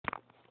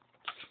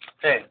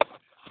Hey,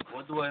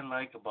 what do I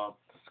like about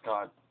the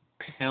Scott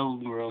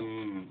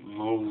Pilgrim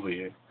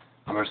movie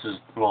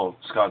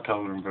Scott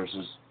Pilgrim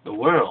versus the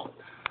world?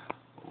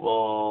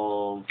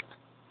 Well,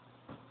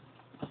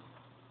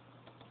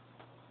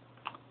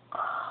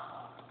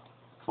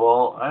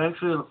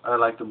 I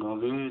like the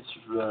movie. It's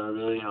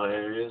really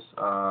hilarious.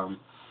 I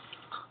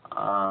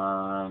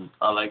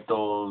like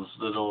those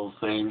little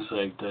things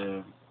like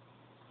the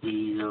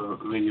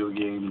video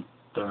game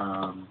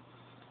um,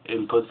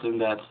 inputs in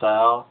that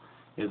style.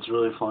 It's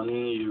really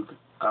funny.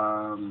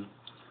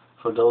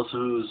 For those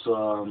who's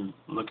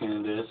looking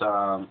at this,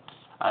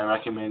 I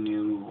recommend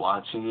you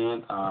watching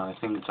it. I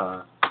think it's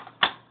a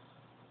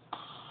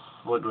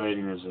what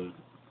rating is it?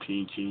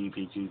 PG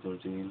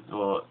 13.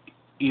 Well,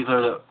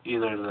 either of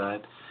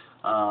that.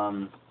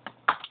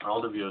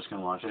 All the viewers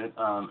can watch it.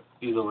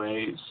 Either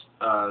way,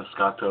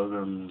 Scott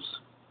Pilgrim's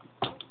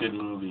good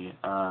movie.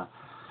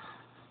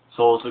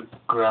 So the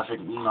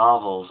graphic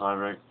novels,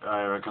 I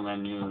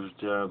recommend you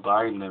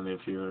buying them if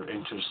you're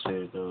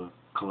interested in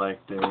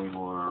collecting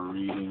or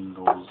reading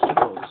those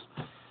books.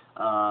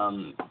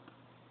 Um,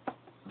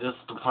 just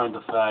to point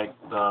the fact,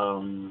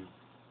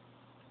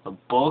 the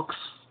books,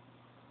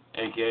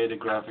 aka the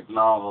graphic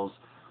novels,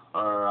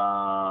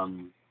 are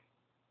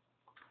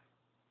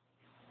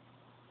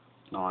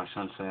no, I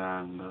shouldn't say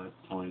that in the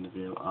point of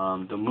view.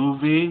 The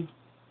movie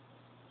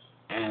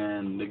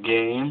and the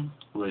game,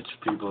 which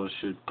people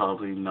should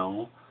probably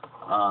know,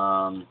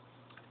 um,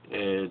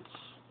 it's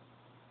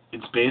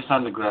it's based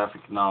on the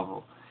graphic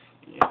novel.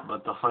 Yeah,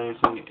 but the funny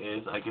thing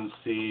is, I can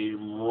see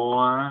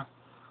more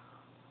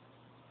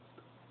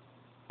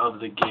of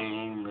the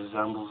game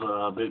resembles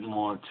a bit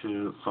more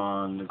to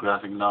from the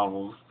graphic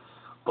novels,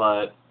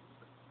 but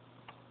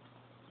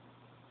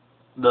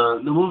the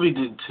movie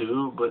did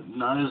too, but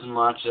not as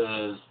much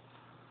as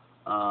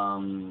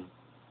um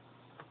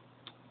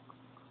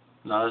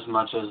not as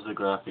much as the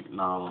graphic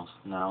novels.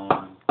 Now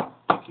I'm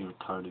thinking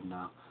retarded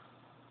now.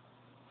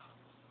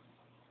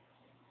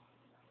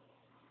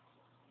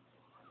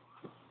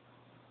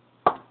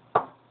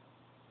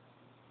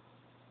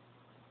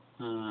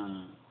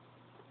 Hmm.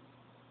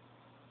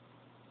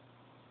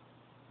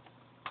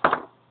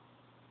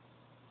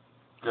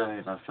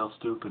 Great, I feel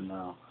stupid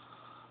now.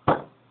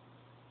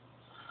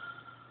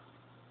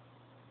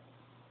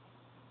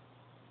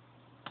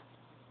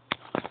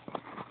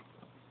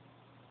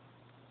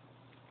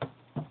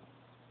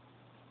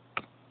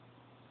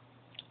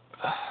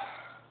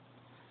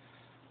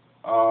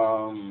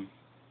 Um,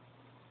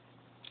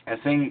 I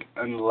think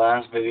in the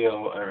last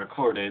video I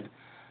recorded,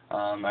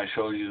 I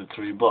showed you the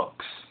three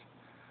books,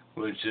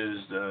 which is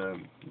the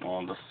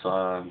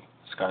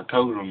Scott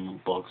Pilgrim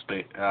books,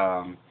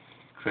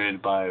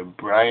 created by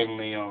Brian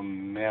Lee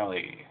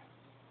O'Malley,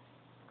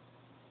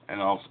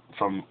 and also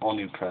from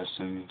Oni Press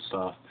and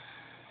stuff.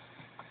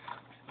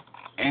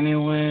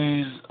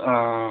 Anyways,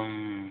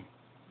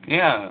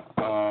 yeah,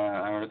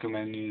 I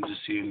recommend you to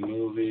see the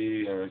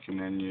movie. I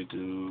recommend you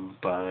to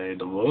buy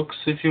the books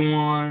if you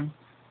want.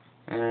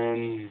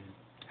 And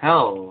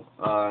hell,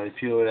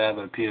 if you would have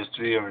a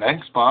PS3 or an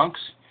Xbox,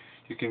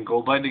 you can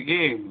go buy the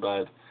game.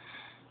 But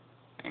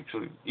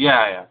actually,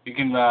 yeah, you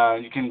can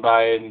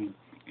buy it in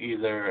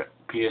either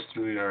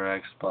PS3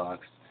 or Xbox.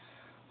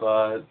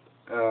 But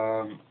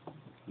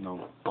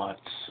no buts.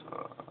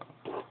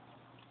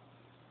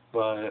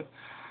 But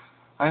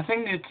I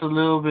think it's a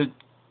little bit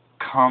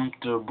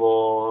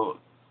comfortable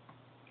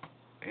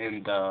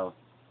in the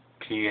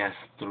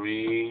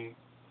PS3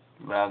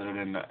 rather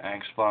than the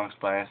Xbox,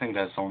 but I think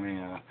that's only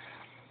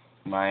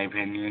my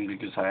opinion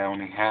because I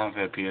only have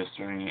a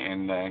PS3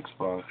 and the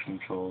Xbox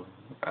controller.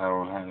 I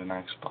don't have an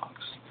Xbox.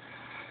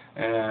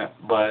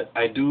 But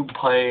I do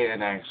play an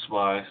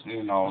Xbox,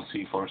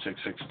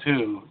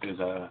 C4662 is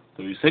a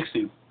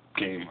 360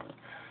 gamer.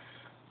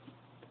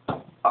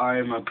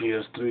 I'm a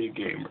PS3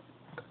 gamer,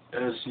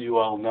 as you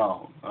all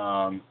know.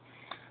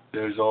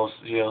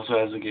 He also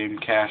has a game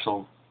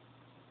Castle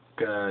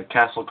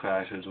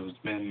Crashers, which has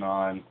been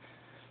on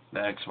the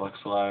Xbox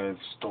Live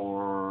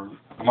Store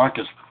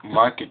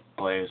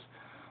marketplace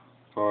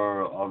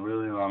for a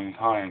really long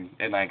time,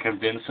 and I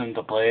convinced him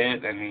to play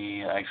it, and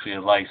he actually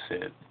likes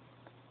it.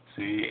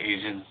 See,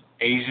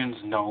 Asians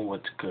know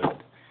what's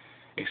good,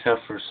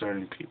 except for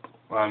certain people.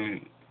 Well, I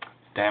mean,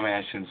 damn it,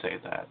 I shouldn't say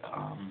that.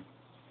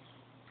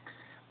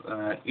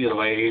 Either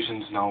way,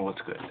 Asians know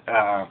what's good.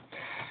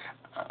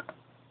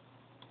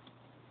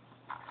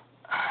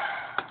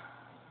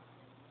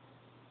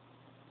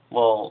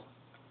 Well,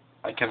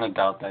 I kind of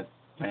doubt that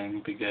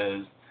thing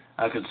because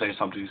I could say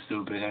something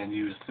stupid and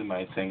use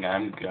my thing.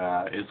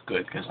 It's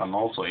good because I'm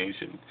also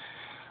Asian,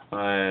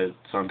 but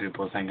some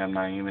people think I'm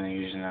not even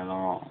Asian at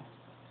all.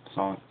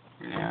 So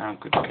yeah, I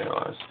could care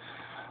less.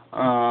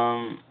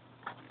 Um,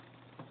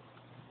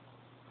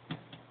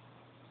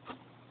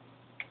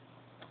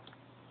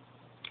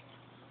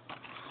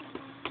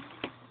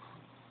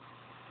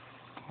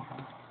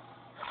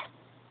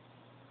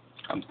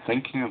 I'm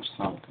thinking of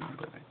something,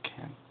 but I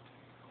can't.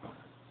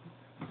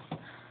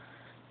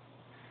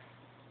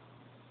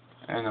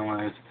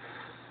 Anyways,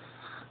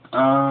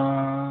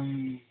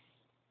 um.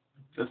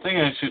 thing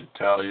I should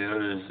tell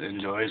you is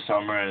enjoy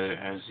summer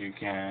as you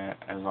can,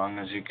 as long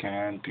as you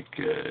can,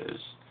 because,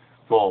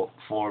 well,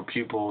 for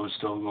people who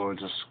still going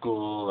to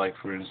school, like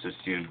for instance,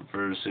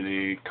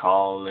 university,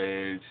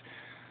 college,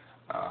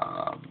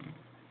 um,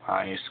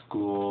 high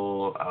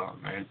school,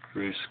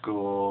 elementary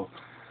school,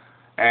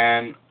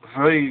 and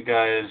for you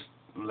guys,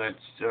 let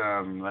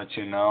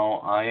you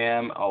know, I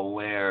am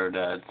aware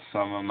that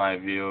some of my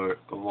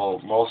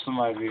most of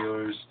my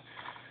viewers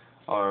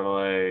are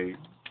like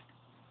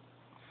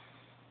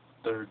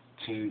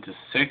 13 to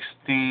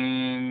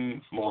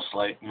 16,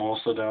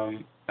 most of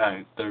them,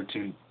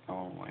 13,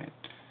 oh wait,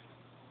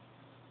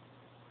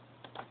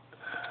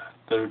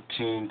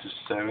 13 to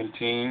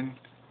 17,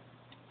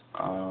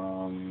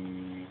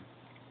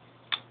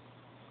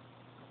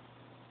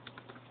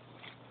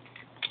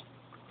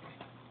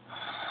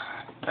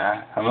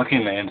 I'm looking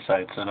at the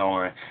inside, so don't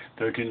worry,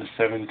 13 to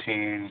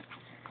 17,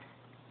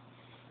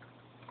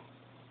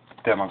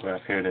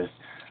 demographic, here it is.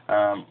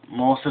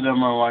 Most of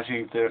them are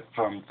watching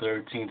from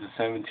 13 to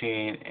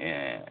 17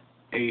 and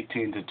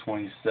 18 to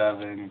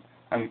 27.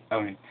 I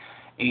mean,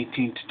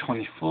 18 to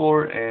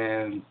 24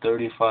 and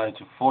 35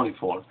 to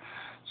 44.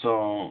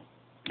 So,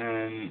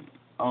 and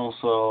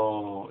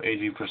also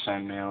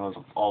 80% males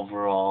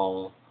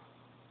overall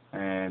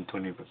and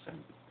 20%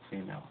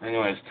 female.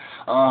 Anyways,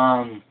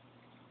 I'm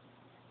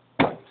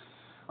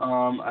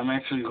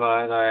actually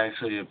glad I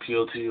actually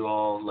appeal to you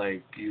all.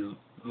 Like, you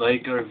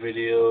like our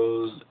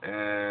videos,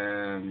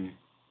 and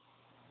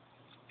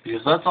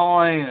because that's all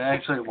I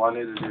actually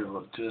wanted to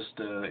do, just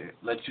to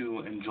let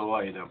you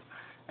enjoy them.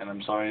 And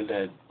I'm sorry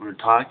that we're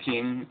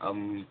talking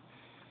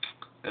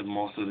at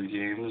most of the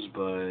games,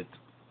 but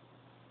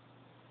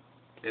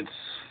it's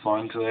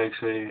fun to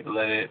actually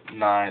let it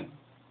not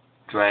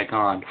drag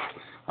on,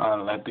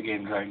 let the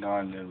game drag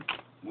on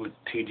with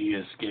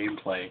tedious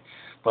gameplay.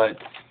 But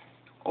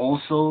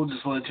also,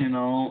 just to let you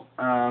know,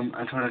 I'm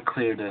trying to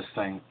clear this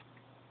thing.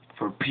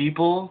 For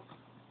people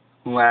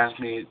who ask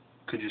me,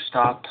 could you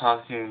stop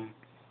talking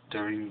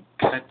during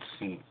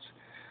cutscenes?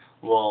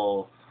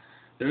 Well,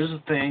 there's a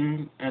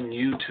thing on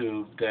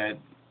YouTube that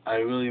I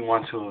really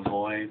want to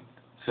avoid,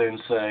 since,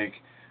 like,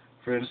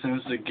 for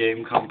instance, the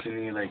game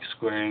company like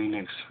Square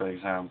Enix, for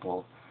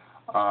example,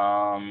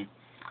 I'm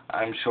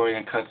showing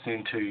a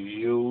cutscene to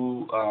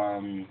you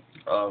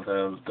of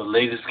the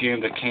latest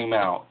game that came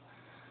out.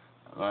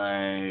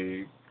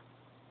 Like,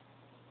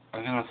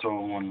 I'm gonna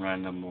throw one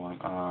random one.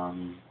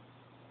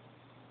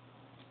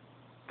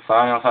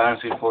 Final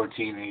Fantasy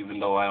 14, even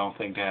though I don't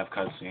think they have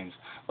cutscenes.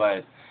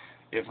 But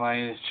if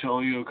I show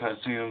you a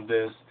cutscene of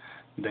this,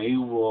 they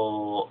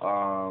will,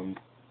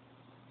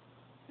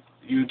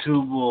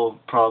 YouTube will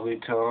probably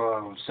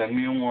send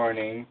me a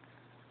warning,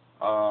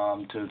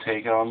 to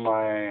take down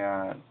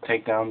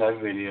that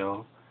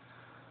video,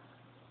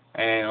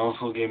 and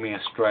also give me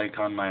a strike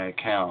on my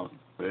account,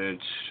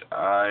 which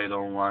I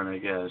don't want to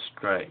get a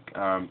strike.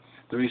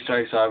 3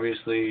 strikes,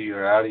 obviously,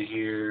 you're out of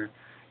here.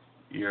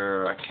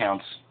 Your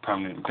account's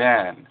permanent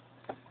ban.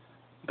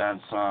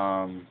 That's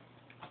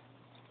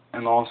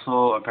and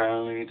also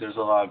apparently there's a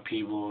lot of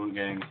people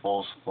getting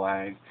false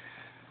flagged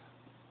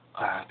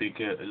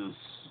because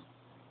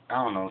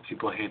I don't know,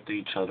 people hit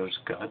each other's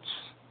guts.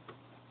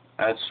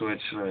 That's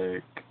which,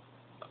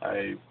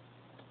 like,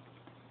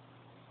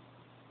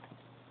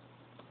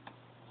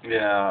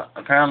 yeah,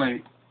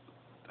 apparently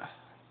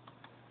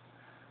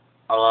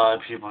a lot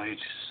of people hate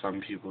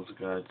some people's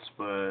guts,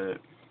 but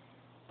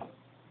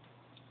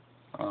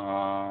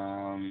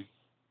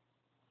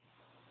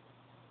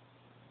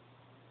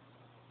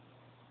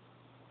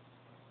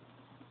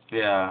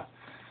yeah,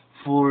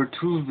 for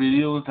 2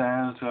 videos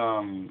that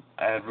has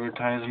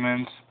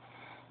advertisements,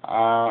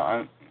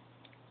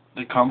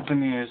 the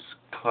company has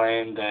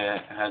claimed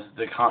that has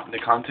the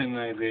content in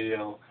the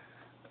video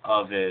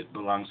of it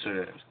belongs to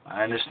theirs.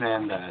 I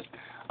understand that.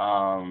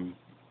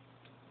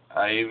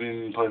 I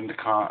even put in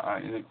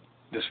the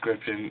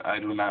description, I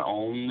do not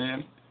own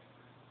it.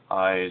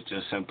 I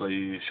just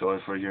simply show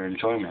it for your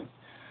enjoyment.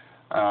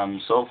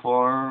 So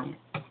far,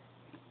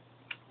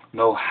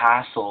 no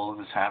hassle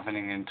is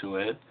happening into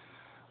it.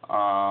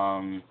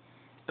 The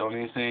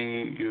only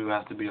thing you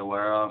have to be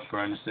aware of,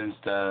 for instance,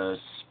 the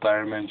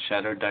Spider-Man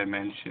Shattered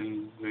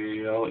Dimension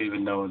video,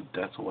 even though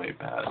that's way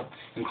past,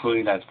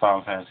 including that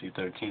Final Fantasy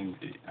 13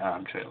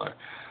 trailer.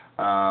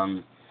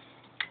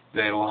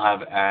 They will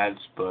have ads,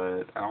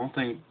 but I don't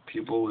think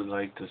people would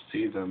like to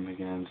see them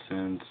again,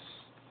 since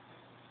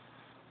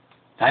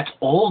that's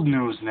old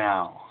news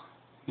now.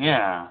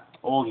 Yeah,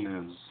 old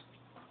news.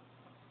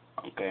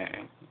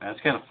 Okay, that's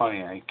kind of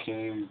funny. I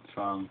came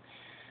from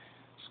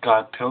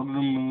Scott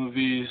Pilgrim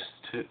movies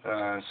to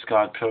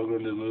Scott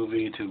Pilgrim the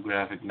movie to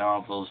graphic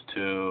novels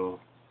to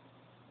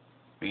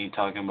me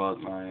talking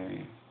about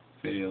my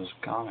videos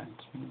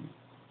comments.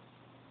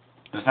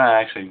 It's not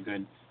actually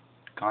good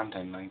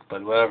content, like,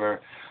 but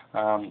whatever.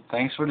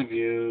 Thanks for the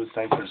views.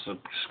 Thanks for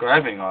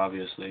subscribing,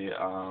 obviously.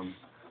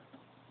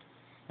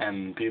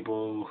 And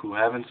people who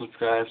haven't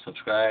subscribed,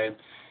 subscribe.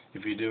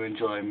 If you do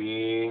enjoy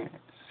me,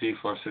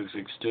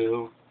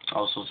 C4662,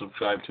 also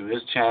subscribe to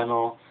his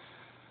channel.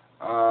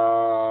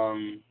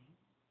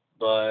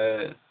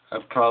 But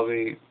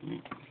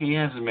he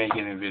hasn't made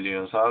any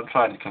videos. I'll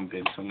try to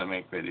convince him to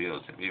make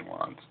videos if he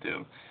wants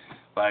to.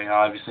 But I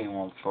obviously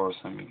won't force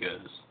him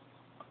because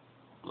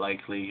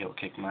likely he'll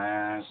kick my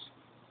ass,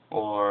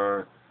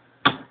 or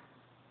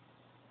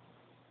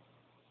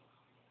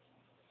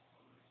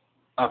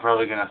I'm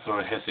probably gonna throw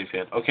a hissy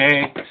fit.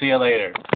 Okay, see you later.